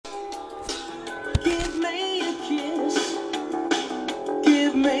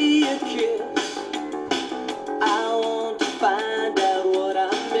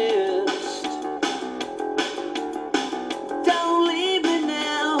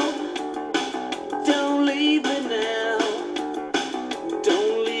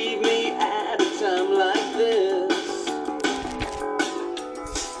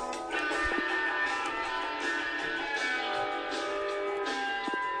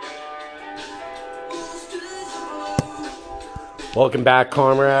Welcome back,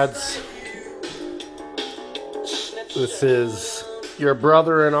 comrades. This is your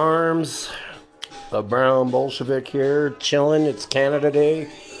brother in arms, the brown Bolshevik here, chilling. It's Canada Day.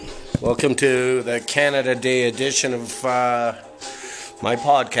 Welcome to the Canada Day edition of my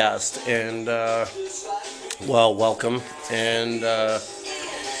podcast. And, welcome. And,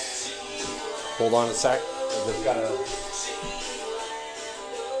 hold on a sec. I just gotta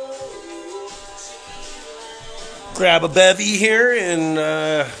grab a bevy here and,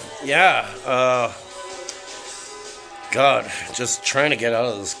 God, just trying to get out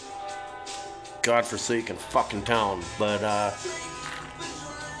of this godforsaken fucking town. But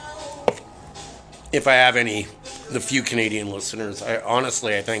if I have the few Canadian listeners, I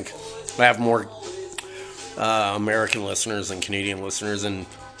think I have more American listeners than Canadian listeners, and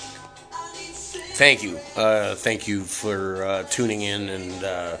thank you for tuning in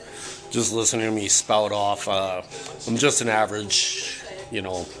and just listening to me spout off. I'm just an average,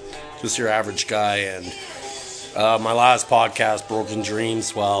 just your average guy, and my last podcast, Broken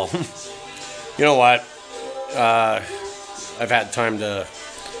Dreams, well, you know what? I've had time to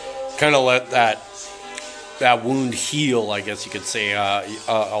kind of let that wound heal, I guess you could say.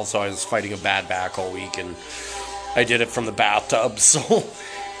 Also, I was fighting a bad back all week, and I did it from the bathtub, so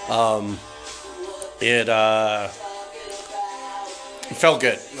it felt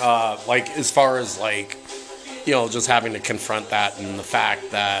good. As far as just having to confront that, and the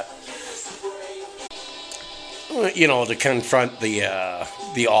fact that to confront the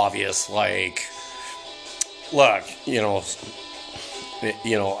obvious, look,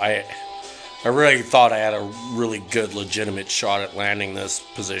 I really thought I had a really good, legitimate shot at landing this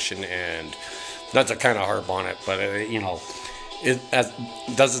position, and not to kind of harp on it, but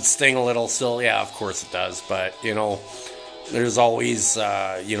does it sting a little still? Yeah, of course it does, but there's always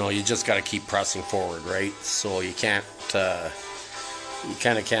you just got to keep pressing forward, right? So you can't you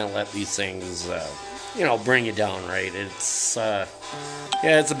kind of can't let these things bring you down, right? It's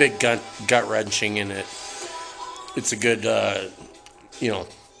it's a big gut wrenching, and it's a good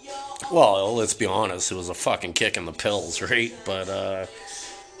well, let's be honest, it was a fucking kick in the pills, right? But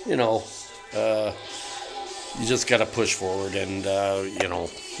you just gotta push forward, and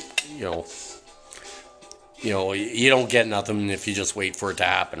you don't get nothing if you just wait for it to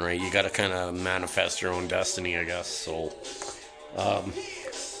happen, right? You gotta kind of manifest your own destiny, I guess. So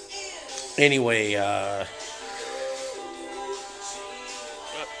anyway,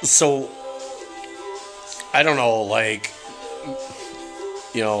 so I don't know,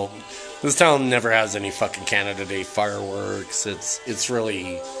 this town never has any fucking Canada Day fireworks. It's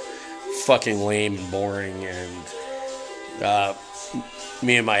really fucking lame and boring, and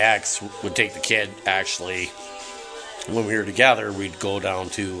me and my ex would take the kid, actually, when we were together. We'd go down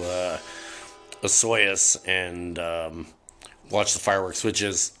to Osoyoos and watch the fireworks, which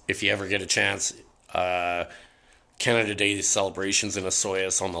is, if you ever get a chance, Canada Day celebrations in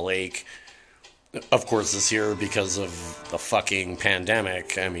Osoyoos on the lake. Of course, this year, because of the fucking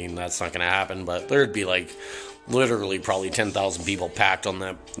pandemic, I mean, that's not going to happen, but there'd be literally probably 10,000 people packed on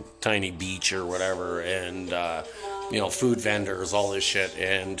that tiny beach or whatever, and food vendors, all this shit,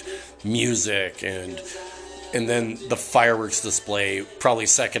 and music, and then the fireworks display, probably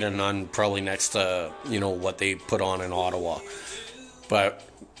second to none, probably next to what they put on in Ottawa. But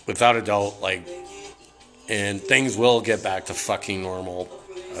without a doubt, and things will get back to fucking normal.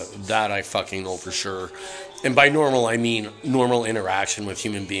 That I fucking know for sure. And by normal, I mean normal interaction with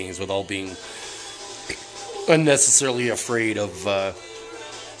human beings without being unnecessarily afraid of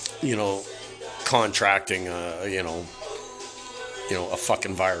contracting a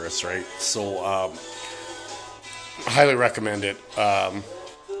fucking virus, right? So highly recommend it.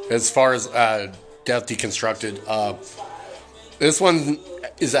 As far as Death Deconstructed, this one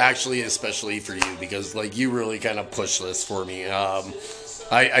is actually especially for you, because you really kind of pushed this for me. I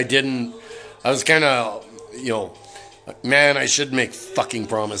was kind of, man, I should make fucking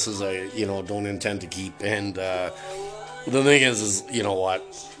promises I, don't intend to keep. And the thing is, you know what?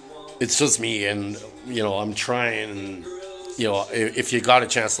 It's just me, and, I'm trying, if you got a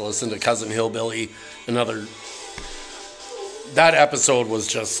chance to listen to Cousin Hillbilly, that episode was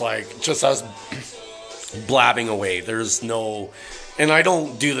just us blabbing away. There's no, and I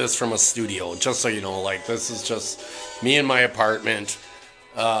don't do this from a studio, just so you know, this is just me in my apartment.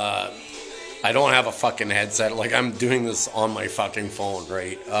 I don't have a fucking headset. I'm doing this on my fucking phone,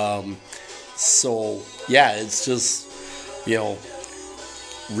 right? So yeah, it's just,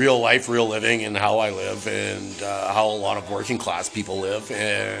 real life, real living, and how I live, and how a lot of working class people live,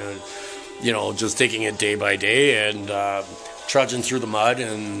 and just taking it day by day, and trudging through the mud,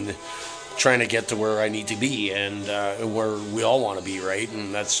 and trying to get to where I need to be and where we all want to be, right?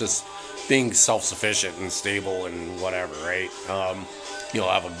 And that's just being self-sufficient and stable and whatever, right?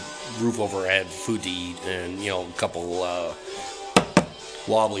 Have a roof over our head, food to eat, and a couple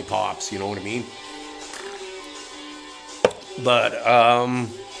wobbly pops. You know what I mean? But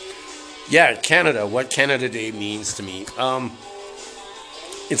yeah, Canada. What Canada Day means to me.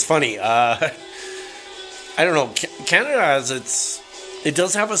 It's funny. I don't know. Canada has it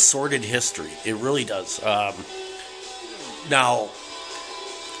does have a sordid history. It really does. Now,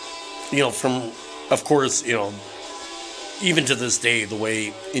 from, of course, even to this day, the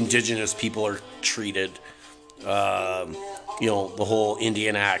way Indigenous people are treated, the whole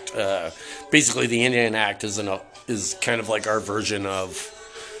Indian Act. Basically, the Indian Act is kind of like our version of.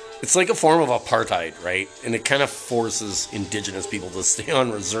 It's like a form of apartheid, right? And it kind of forces Indigenous people to stay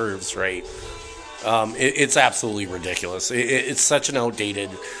on reserves, right? It's absolutely ridiculous. It's such an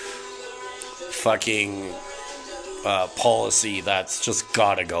outdated fucking policy that's just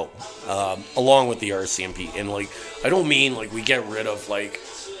gotta go. Along with the RCMP. And, I don't mean, we get rid of,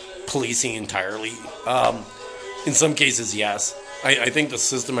 policing entirely. In some cases, yes. I think the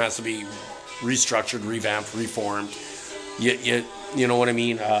system has to be restructured, revamped, reformed. You know what I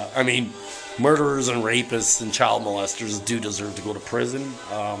mean? Murderers and rapists and child molesters do deserve to go to prison.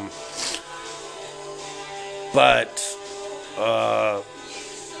 But I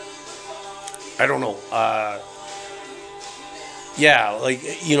don't know.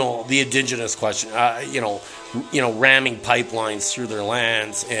 The indigenous question. Ramming pipelines through their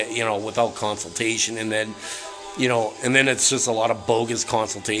lands, without consultation, and then it's just a lot of bogus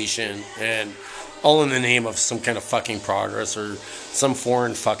consultation and. All in the name of some kind of fucking progress or some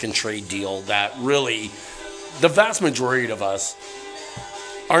foreign fucking trade deal that really, the vast majority of us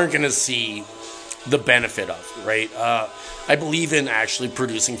aren't going to see the benefit of, right? I believe in actually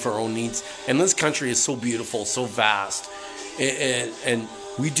producing for our own needs. And this country is so beautiful, so vast. And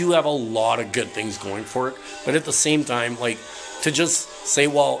we do have a lot of good things going for it. But at the same time, to just say,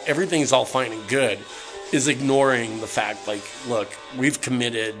 well, everything's all fine and good is ignoring the fact, look, we've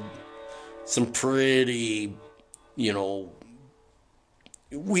committed some pretty, we've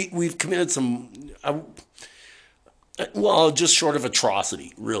committed some, just short of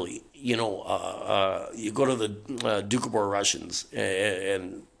atrocity, really. You go to the Doukhobor Russians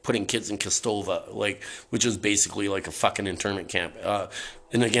and putting kids in Kostova, which is basically like a fucking internment camp.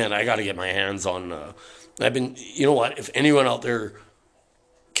 And again, I got to get my hands on. If anyone out there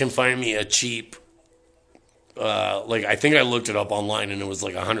can find me a cheap. I think I looked it up online and it was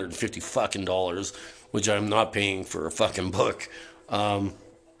 $150 fucking dollars, which I'm not paying for a fucking book.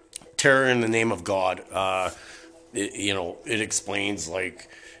 Terror in the Name of God. It explains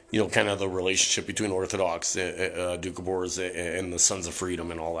kind of the relationship between Orthodox Doukhobors and the Sons of Freedom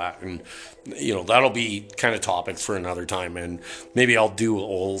and all that. And, that'll be kind of topics for another time. And maybe I'll do a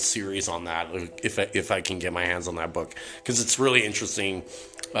whole series on that if I can get my hands on that book. Because it's really interesting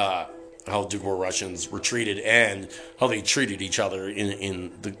how Doukhobor Russians were treated and how they treated each other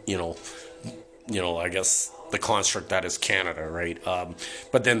in the, I guess the construct that is Canada, right?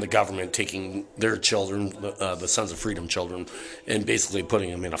 But then the government taking their children, the Sons of Freedom children, and basically putting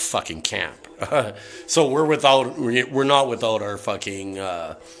them in a fucking camp. So we're not without our fucking,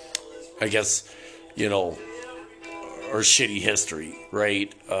 our shitty history,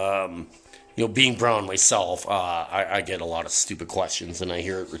 right? Being brown myself, I get a lot of stupid questions, and I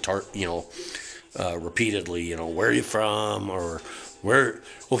hear it repeatedly. Where are you from, or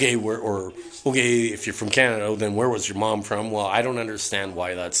if you're from Canada, then where was your mom from? Well, I don't understand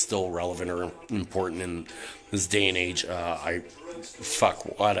why that's still relevant or important in this day and age.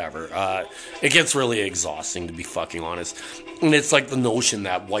 Whatever. It gets really exhausting, to be fucking honest. And it's like the notion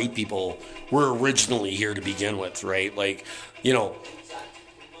that white people were originally here to begin with, right?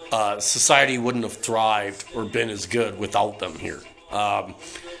 Society wouldn't have thrived or been as good without them here.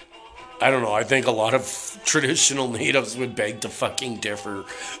 I don't know. I think a lot of traditional natives would beg to fucking differ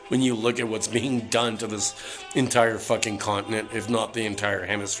when you look at what's being done to this entire fucking continent, if not the entire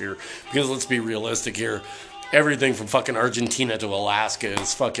hemisphere. Because let's be realistic here. Everything from fucking Argentina to Alaska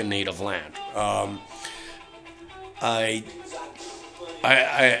is fucking native land.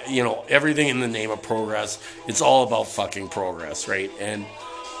 Everything in the name of progress. It's all about fucking progress, right? And,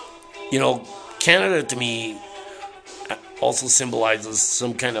 Canada to me also symbolizes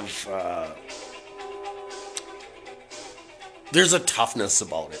some kind of there's a toughness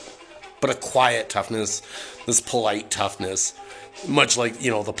about it, but a quiet toughness, this polite toughness, much like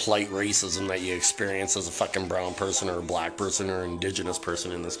the polite racism that you experience as a fucking brown person or a black person or indigenous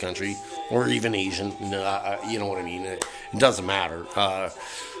person in this country, or even Asian. You know what I mean? It doesn't matter.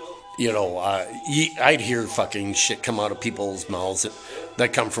 I'd hear fucking shit come out of people's mouths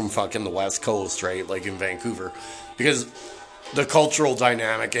that come from fucking the West Coast, right? Like in Vancouver. Because the cultural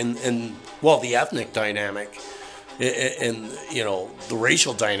dynamic and well, the ethnic dynamic and, the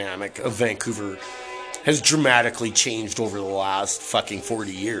racial dynamic of Vancouver has dramatically changed over the last fucking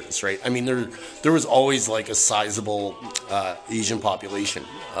 40 years, right? I mean, there was always like a sizable Asian population,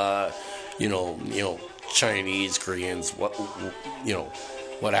 Chinese, Koreans, what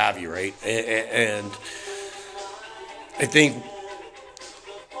have you, right? And I think,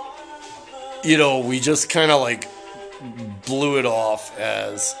 we just kind of like blew it off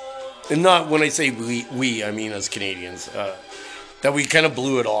as, and not when I say we I mean as Canadians, that we kind of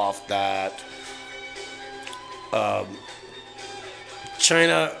blew it off that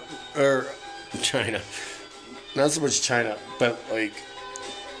China, or China, not so much China, but like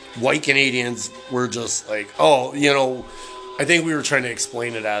white Canadians were just like, oh, I think we were trying to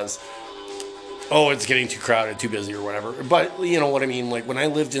explain it as, oh, it's getting too crowded, too busy, or whatever. But you know what I mean? Like when I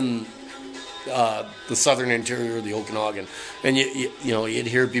lived in the southern interior of the Okanagan, and you'd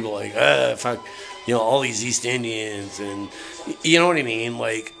hear people like, fuck, all these East Indians, and you know what I mean?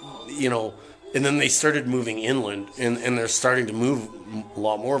 Like, and then they started moving inland, and they're starting to move, a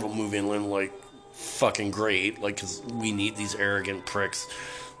lot more of them move inland, like, fucking great, like, because we need these arrogant pricks,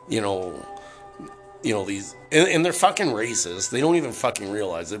 these, and they're fucking racist. They don't even fucking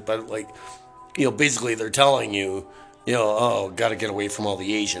realize it, but like, basically they're telling you, oh, gotta get away from all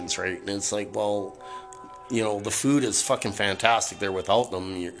the Asians, right? And it's like, well, the food is fucking fantastic there without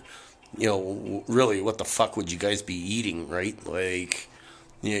them. Really, what the fuck would you guys be eating, right? Like,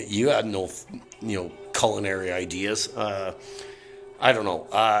 you had no, culinary ideas. I don't know.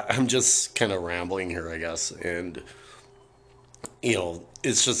 I'm just kind of rambling here, I guess. And,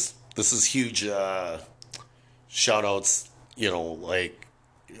 it's just, this is huge shout outs, like,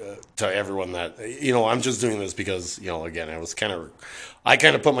 to everyone that, I'm just doing this because, again, I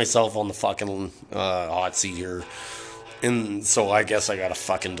kind of put myself on the fucking hot seat here. And so I guess I gotta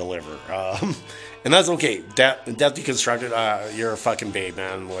fucking deliver. And that's okay. Death Deconstructed, you're a fucking babe,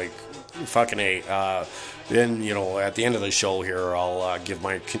 man. Like, fucking A. Then, at the end of the show here, I'll give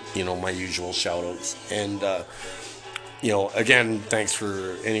my, my usual shout outs. And, again, thanks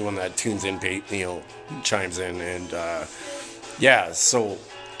for anyone that tunes in, chimes in. And, yeah, so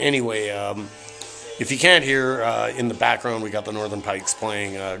anyway, if you can't hear, in the background, we got the Northern Pikes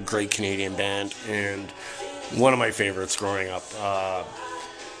playing, a great Canadian band. And one of my favorites growing up.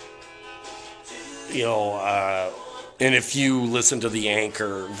 And if you listen to the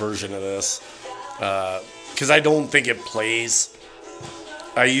Anchor version of this, because I don't think it plays,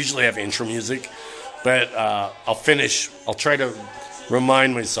 I usually have intro music, but I'll try to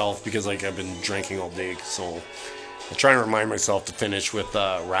remind myself, because like I've been drinking all day, so I'll try and remind myself to finish with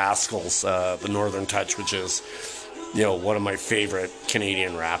Rascals, the Northern Touch, which is, one of my favorite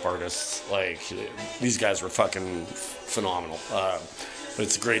Canadian rap artists. Like, these guys were fucking phenomenal. But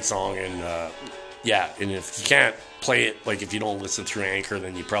it's a great song, and yeah, and if you can't play it, like if you don't listen through Anchor,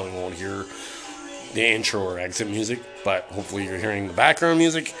 then you probably won't hear the intro or exit music, but hopefully you're hearing the background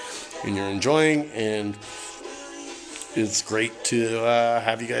music and you're enjoying, and it's great to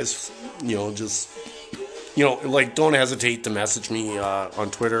have you guys, just, like, don't hesitate to message me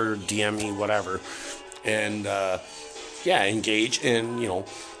on Twitter, DM me, whatever, and yeah, engage. And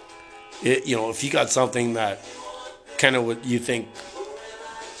if you got something that kind of what you think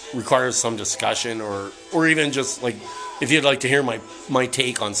requires some discussion, or even just like if you'd like to hear my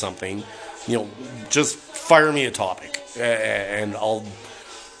take on something, just fire me a topic, and I'll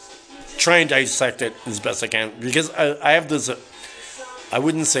try and dissect it as best I can, because I have this, I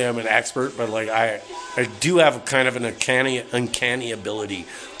wouldn't say I'm an expert, but like I do have kind of an uncanny ability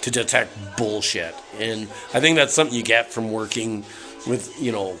to detect bullshit. And I think that's something you get from working with,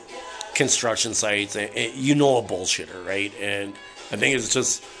 construction sites, and a bullshitter, right? And I think it's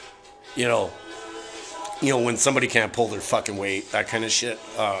just, when somebody can't pull their fucking weight, that kind of shit,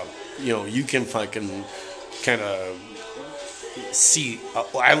 you can fucking kind of see,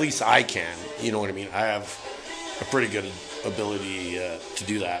 at least I can, you know what I mean? I have a pretty good ability to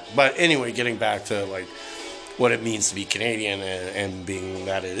do that. But anyway, getting back to like what it means to be Canadian, and being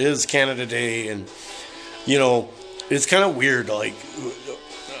that it is Canada Day, and it's kind of weird. Like,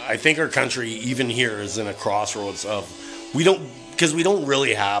 I think our country, even here, is in a crossroads of we don't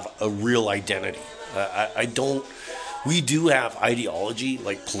really have a real identity. We do have ideology,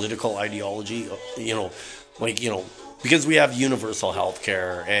 like political ideology, because we have universal health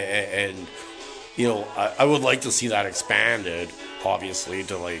care, and I would like to see that expanded, obviously,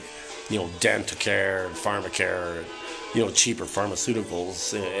 to like, Dentacare and Pharmacare, cheaper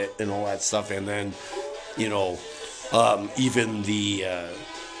pharmaceuticals and all that stuff. And then, even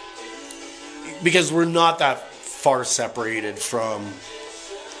because we're not that far separated from,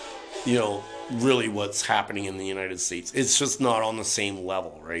 really what's happening in the United States. It's just not on the same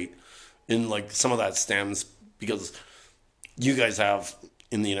level, right? And like some of that stems because you guys have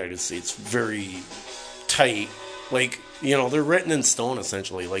in the United States very tight, like, they're written in stone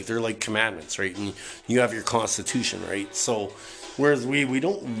essentially. Like they're like commandments, right? And you have your constitution, right? So whereas we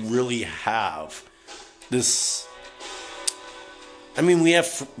don't really have this. I mean, we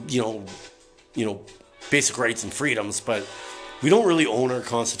have basic rights and freedoms, but we don't really own our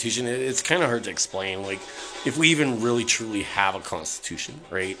constitution. It's kind of hard to explain, like, if we even really truly have a constitution,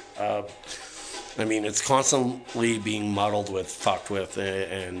 right? I mean, it's constantly being muddled with, fucked with,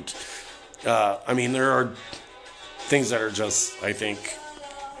 and I mean, there are things that are just, I think,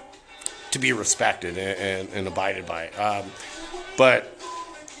 to be respected and abided by. But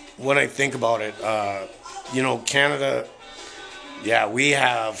when I think about it, Canada, yeah, we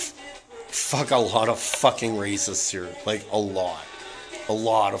have a lot of fucking racists here. Like, a lot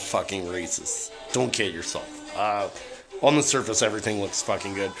of fucking racists. Don't kid yourself. On the surface, everything looks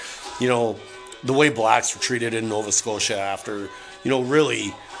fucking good. The way blacks were treated in Nova Scotia after,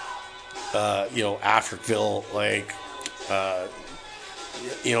 really, Africville, like,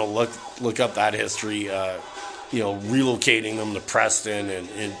 look up that history, relocating them to Preston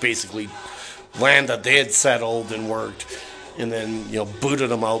and basically land that they had settled and worked, and then, booted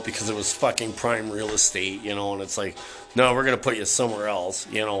them out because it was fucking prime real estate, and it's like, no, we're going to put you somewhere else,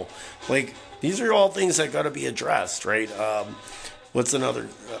 like, these are all things that got to be addressed, right? What's another,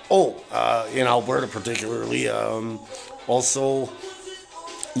 in Alberta particularly, also,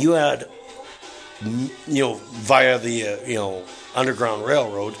 you had, via the, Underground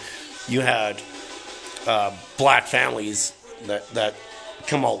Railroad, you had black families that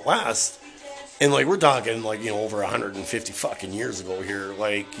come out west. And, like, we're talking, like, over 150 fucking years ago here,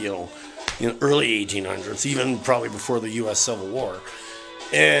 like, early 1800s, even probably before the U.S. Civil War.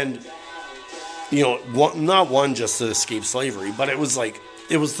 And, not one just to escape slavery, but it was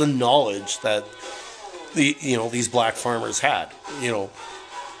the knowledge that these black farmers had, and,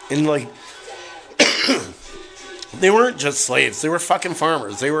 like, they weren't just slaves, they were fucking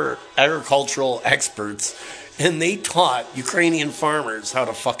farmers, they were agricultural experts, and they taught Ukrainian farmers how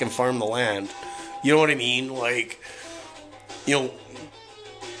to fucking farm the land. You know what I mean? Like, the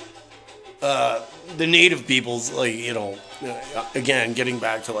native peoples, like, again, getting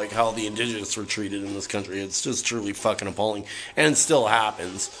back to, like, how the indigenous were treated in this country, it's just truly fucking appalling. And it still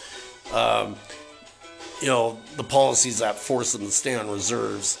happens. The policies that force them to stay on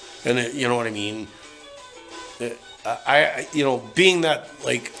reserves. And, you know what I mean? Being that,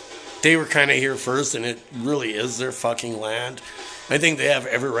 like, they were kind of here first and it really is their fucking land, I think they have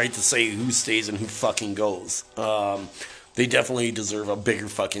every right to say who stays and who fucking goes. They definitely deserve a bigger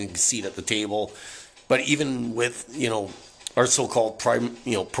fucking seat at the table. But even with, our so-called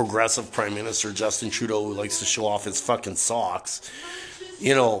progressive prime minister, Justin Trudeau, who likes to show off his fucking socks,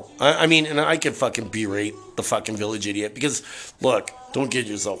 I mean, and I could fucking berate the fucking village idiot because, look, don't kid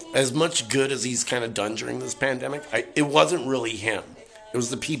yourself. As much good as he's kind of done during this pandemic, it wasn't really him. It was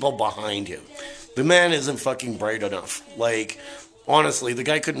the people behind him. The man isn't fucking bright enough. Like, honestly, the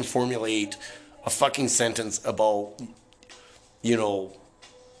guy couldn't formulate a fucking sentence about,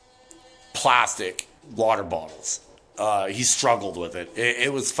 plastic water bottles. He struggled with it.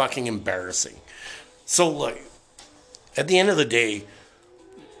 It was fucking embarrassing. So, look, at the end of the day,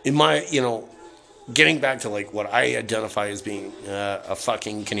 in my, getting back to, like, what I identify as being a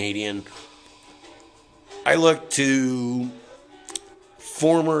fucking Canadian, I look to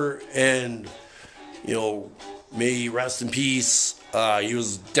former and, may he rest in peace. He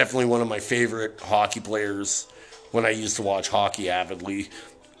was definitely one of my favorite hockey players when I used to watch hockey avidly,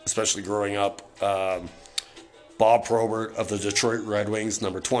 especially growing up. Bob Probert of the Detroit Red Wings,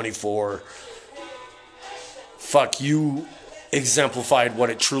 number 24. Fuck, you exemplified what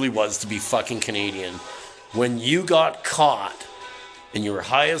it truly was to be fucking Canadian. When you got caught and you were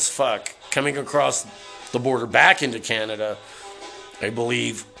high as fuck coming across the border back into Canada, I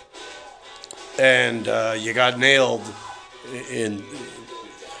believe, and you got nailed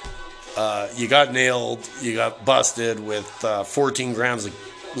you got busted with 14 grams of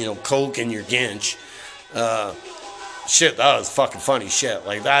coke in your ginch. Shit, that was fucking funny shit.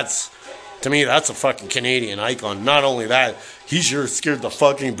 Like, to me, that's a fucking Canadian icon. Not only that, he sure scared the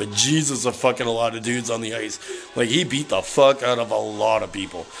fucking bejesus of fucking a lot of dudes on the ice. Like, he beat the fuck out of a lot of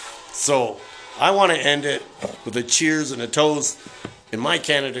people. So, I want to end it with a cheers and a toast, and my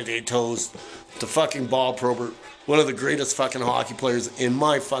Canada Day toast to fucking Bob Probert. one of the greatest fucking hockey players in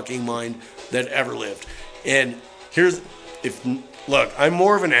my fucking mind that ever lived. And look, I'm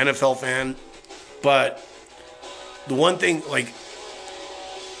more of an NFL fan, but the one thing, like,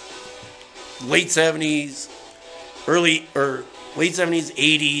 late 70s, late 70s,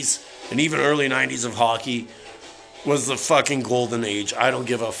 80s, and even early 90s of hockey was the fucking golden age. I don't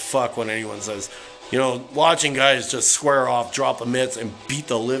give a fuck what anyone says. You know, watching guys just square off, drop the mitts, and beat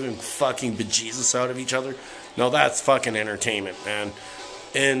the living fucking bejesus out of each other. No, that's fucking entertainment, man.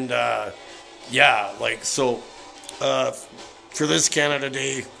 And, yeah, like, so, for this Canada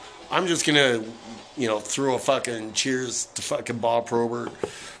Day, I'm just gonna, you know, throw a fucking cheers to fucking Bob Probert.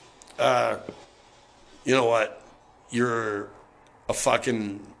 You know what? You're a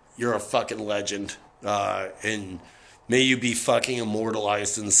fucking legend. And may you be fucking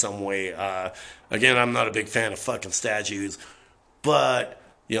immortalized in some way. Again, I'm not a big fan of fucking statues, but,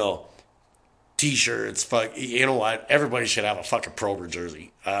 you know, t-shirts, you know what? Everybody should have a fucking Probert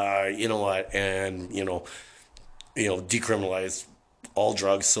jersey. You know what? And, you know, decriminalize all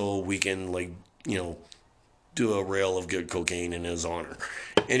drugs so we can, like, you know, do a rail of good cocaine in his honor.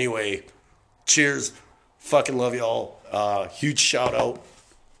 Anyway, cheers. Fucking love y'all. Huge shout out.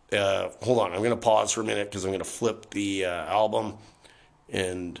 Hold on, I'm going to pause for a minute because I'm going to flip the album.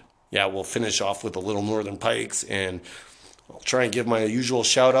 And, yeah, we'll finish off with the Little Northern Pikes. And I'll try and give my usual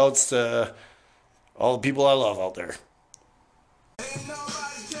shout outs to all the people I love out there.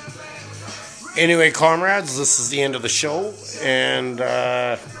 Anyway, comrades, this is the end of the show. And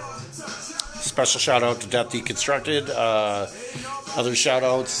special shout out to Death Deconstructed. Other shout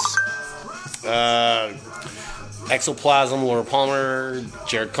outs. Exoplasm, Laura Palmer,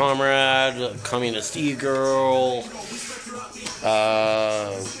 Jared Comrade, Communist E-Girl,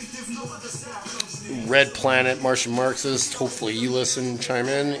 Red Planet, Martian Marxist. Hopefully you listen, chime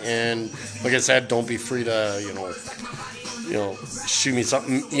in, and like I said, don't be free to, you know, shoot me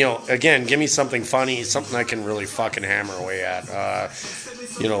something, you know, again, give me something funny, something I can really fucking hammer away at.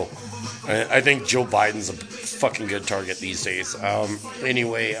 You know, I think Joe Biden's a fucking good target these days.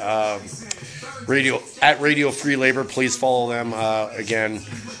 Anyway, Radio Free Labor, please follow them. Again,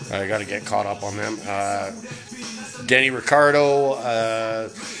 I got to get caught up on them. Danny Ricardo,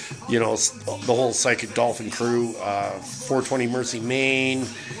 you know, the whole Psychic Dolphin crew, 420 Mercy Maine,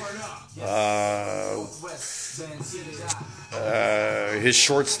 his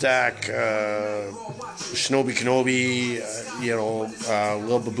short stack, Shinobi Kenobi, you know,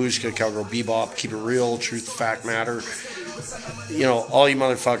 Lil Babushka, Cowgirl Bebop, Keep It Real, Truth, Fact, Matter. You know, all you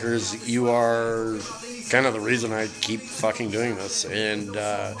motherfuckers, you are kind of the reason I keep fucking doing this. And,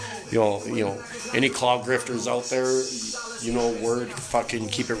 you know, any cloud grifters out there, you know, word, fucking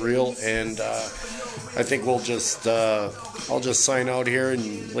keep it real. And I think we'll just, I'll just sign out here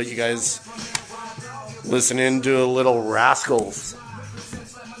and let you guys listen in to a little Rascals.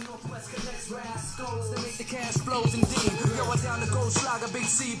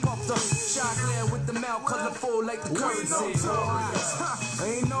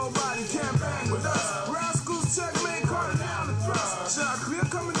 Ain't nobody can bang with us. Rascals checkmate, card down the thrust. Shot clear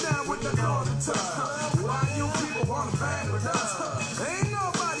coming down with the golden touch. Why you people wanna bang with us? Ain't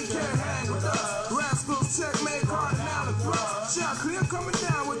nobody can hang with us. Rascals checkmate, card down the thrust. Shot clear coming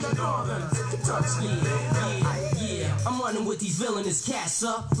down with the golden touch. Yeah, I'm running with these villainous cats,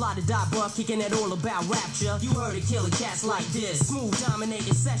 sir. Fly to die buck, kicking that all about rapture. You heard it, killer cats like this. Smooth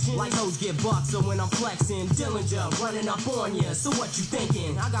dominated session, like hoes get bucked. So when I'm flexing, Dillinger running up on ya. So what you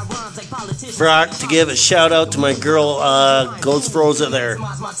thinking? I got rhymes like politicians. Forgot to give a shout out to my girl, Ghost Froza there.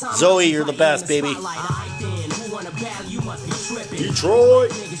 Zoe, you're the best, baby.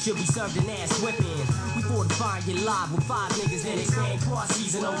 Detroit. Niggas should be served an ass whipping. We fortify get live with 5 niggas that expand cross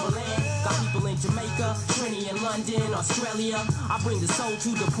season overland. Got people in Jamaica, Trinity in London, Australia. I bring the soul to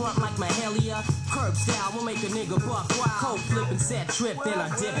the front like Mahalia. Curb style will make a nigga buck wild. Cold flipping, set trip, then I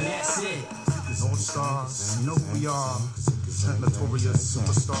dip and that's it. All stars, you know who we are. Notorious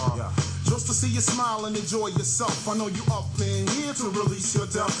superstar. Just to see you smile and enjoy yourself. I know you up in here to release your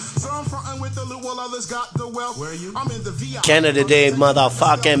doubt. So I'm frontin' with the loot while others got the wealth. Where are you? I'm in the VIP. Canada Day,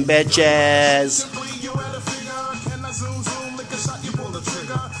 motherfucking bitches. Simply you had a figure. Can I zoom, lick a shot, you pull the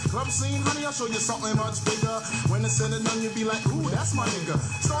trigger. Club scene, honey, I'll show you something much bigger. When it's said and done, you be like, ooh, that's my nigga.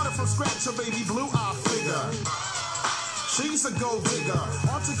 Started from scratch, a baby blue, I figure. She's a gold digger,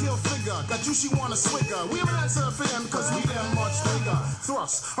 on to kill figure. Got you, she wanna swigger. We don't answer a fan cause we damn much bigger.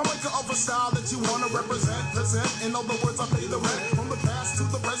 Thrust, I'm like an other style that you wanna represent. Present, in other words, I pay the rent. From the past to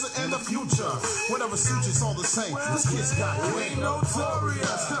the present and the future. Whatever suits you, it's all the same. This kid's got you ain't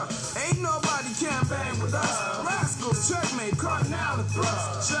notorious. Ain't nobody can bang with us. Rascals, checkmate, cardinal and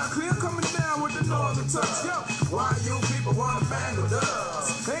thrust. Shot clear coming down with the northern touch. Yo, why you people wanna bang with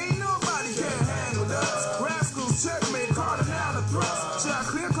us? Ain't nobody can hang with us. Rascals checkmate, Carter now the thrust. Shot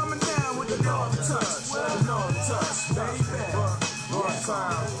clear coming down with the northern touch. The northern touch, baby. One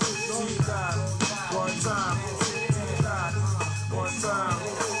time, T-Dot. One time, T-Dot. One time,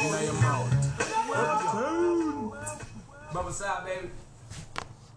 you know your mode. Bubba Side, baby.